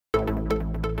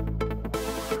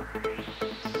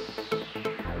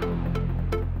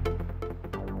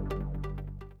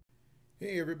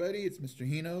everybody, it's Mr.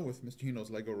 Hino with Mr.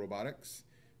 Hino's Lego Robotics.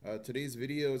 Today's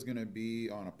video is going to be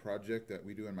on a project that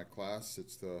we do in my class.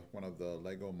 It's one of the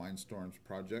Lego Mindstorms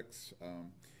projects,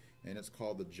 and it's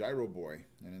called the Gyroboy.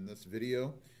 And in this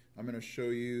video, I'm going to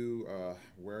show you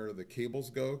where the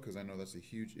cables go, because I know that's a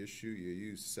huge issue. You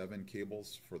use 7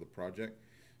 cables for the project.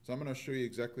 So I'm going to show you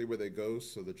exactly where they go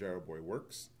so the Gyroboy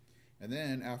works. And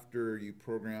then after you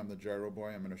program the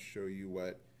Gyroboy, I'm going to show you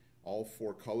what all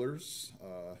 4 colors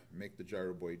make the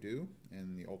Gyroboy do,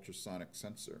 and the ultrasonic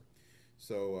sensor.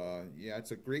 So yeah, it's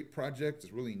a great project.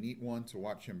 It's a really neat one to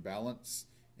watch him balance,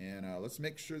 and let's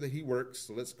make sure that he works.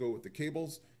 So let's go with the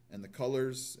cables and the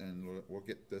colors, and we'll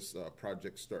get this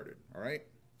project started. All right,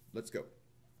 let's go.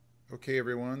 Okay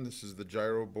everyone, this is the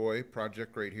Gyroboy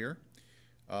project right here.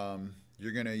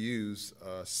 You're going to use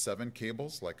 7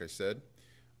 cables, like I said.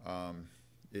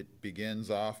 It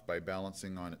begins off by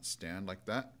balancing on its stand like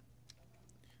that.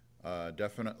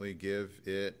 Definitely give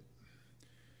it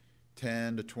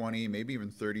 10 to 20, maybe even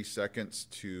 30 seconds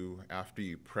to after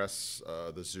you press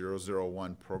the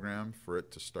 001 program for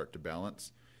it to start to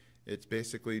balance. It's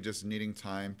basically just needing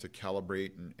time to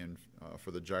calibrate and for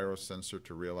the gyro sensor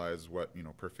to realize what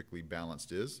perfectly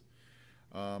balanced is.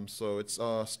 So it's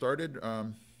started.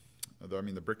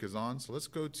 The brick is on. So let's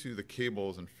go to the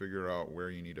cables and figure out where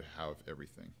you need to have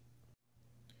everything.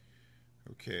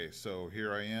 Okay, so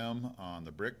here I am on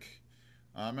the brick.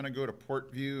 I'm going to go to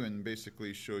port view and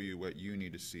basically show you what you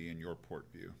need to see in your port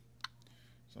view.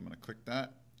 So I'm going to click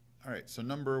that. All right, so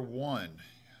number 1,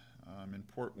 in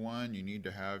port 1 you need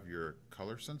to have your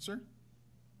color sensor.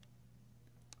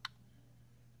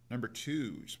 Number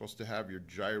 2, you're supposed to have your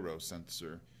gyro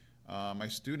sensor. My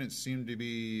students seem to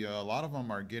be, a lot of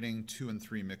them are getting 2 and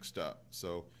 3 mixed up.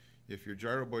 So if your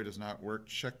Gyroboy does not work,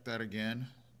 check that again.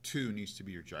 2 needs to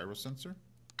be your gyro sensor.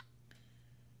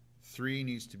 3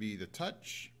 needs to be the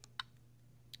touch.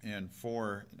 And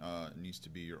 4 needs to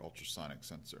be your ultrasonic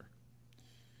sensor.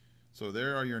 So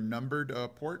there are your numbered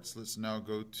ports. Let's now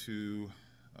go to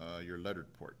your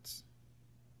lettered ports.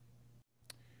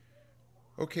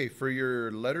 Okay, for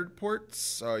your lettered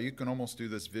ports, you can almost do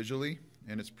this visually,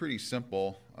 and it's pretty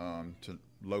simple to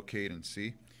locate and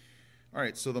see. All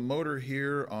right, so the motor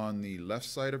here on the left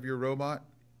side of your robot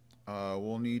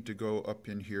will need to go up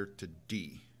in here to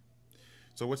D.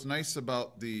 So what's nice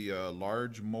about the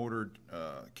large motor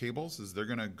cables is they're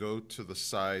going to go to the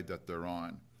side that they're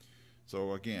on.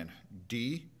 So again,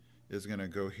 D is going to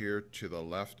go here to the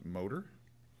left motor,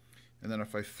 and then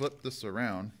if I flip this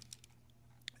around,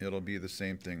 it'll be the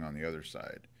same thing on the other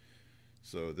side.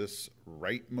 So this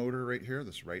right motor right here,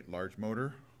 this right large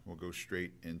motor, will go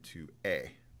straight into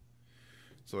A.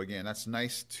 So again, that's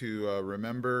nice to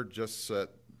remember, just that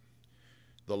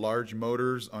the large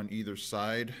motors on either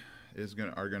side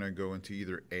are going to go into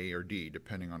either A or D,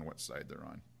 depending on what side they're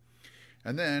on.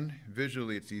 And then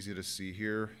visually it's easy to see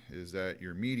here is that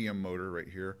your medium motor right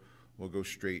here will go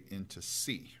straight into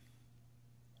C.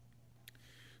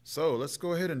 So let's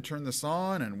go ahead and turn this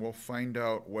on, and we'll find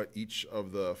out what each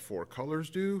of the 4 colors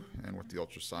do and what the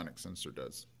ultrasonic sensor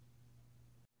does.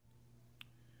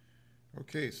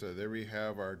 Okay, so there we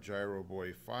have our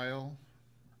Gyroboy file.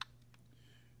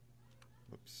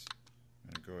 Whoops.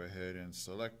 I'm going to go ahead and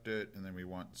select it, and then we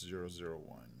want 001.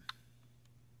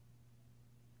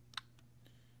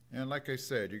 And like I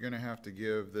said, you're going to have to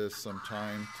give this some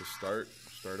time to start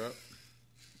up.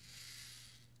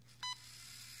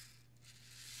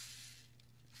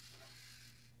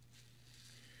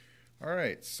 All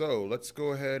right, so let's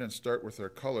go ahead and start with our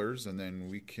colors, and then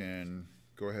we can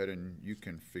go ahead and you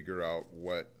can figure out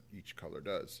what each color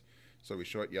does. So we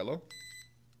show it yellow.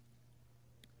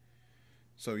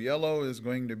 So yellow is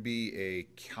going to be a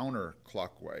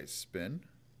counterclockwise spin.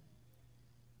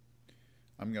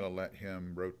 I'm going to let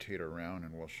him rotate around,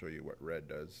 and we'll show you what red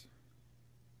does.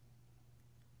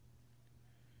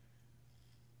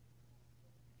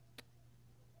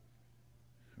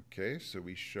 Okay, so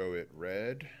we show it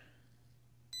red.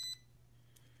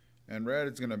 And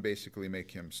red is going to basically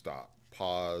make him stop,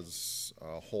 pause,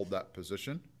 hold that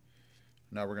position.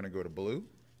 Now we're going to go to blue.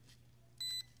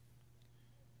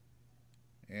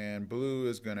 And blue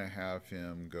is going to have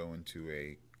him go into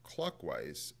a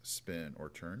clockwise spin or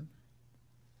turn.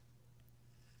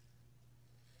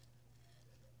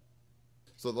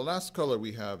 So the last color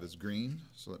we have is green.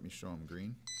 So let me show him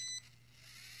green.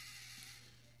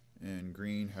 And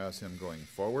green has him going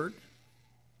forward.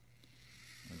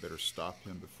 I better stop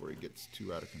him before he gets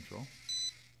too out of control.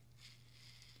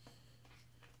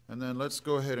 And then let's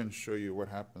go ahead and show you what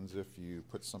happens if you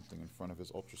put something in front of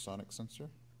his ultrasonic sensor.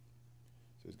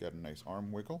 So he's got a nice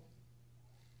arm wiggle.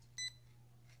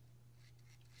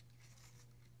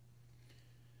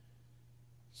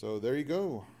 So there you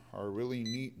go, our really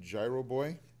neat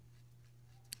Gyroboy.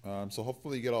 So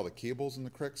hopefully you get all the cables in the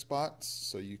correct spots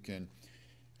so you can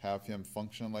have him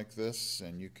function like this,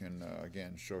 and you can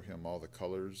again show him all the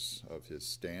colors of his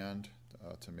stand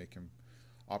to make him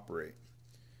operate.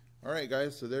 Alright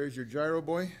guys, so there's your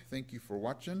Gyroboy. Thank you for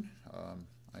watching.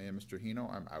 I am Mr. Hino.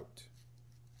 I'm out.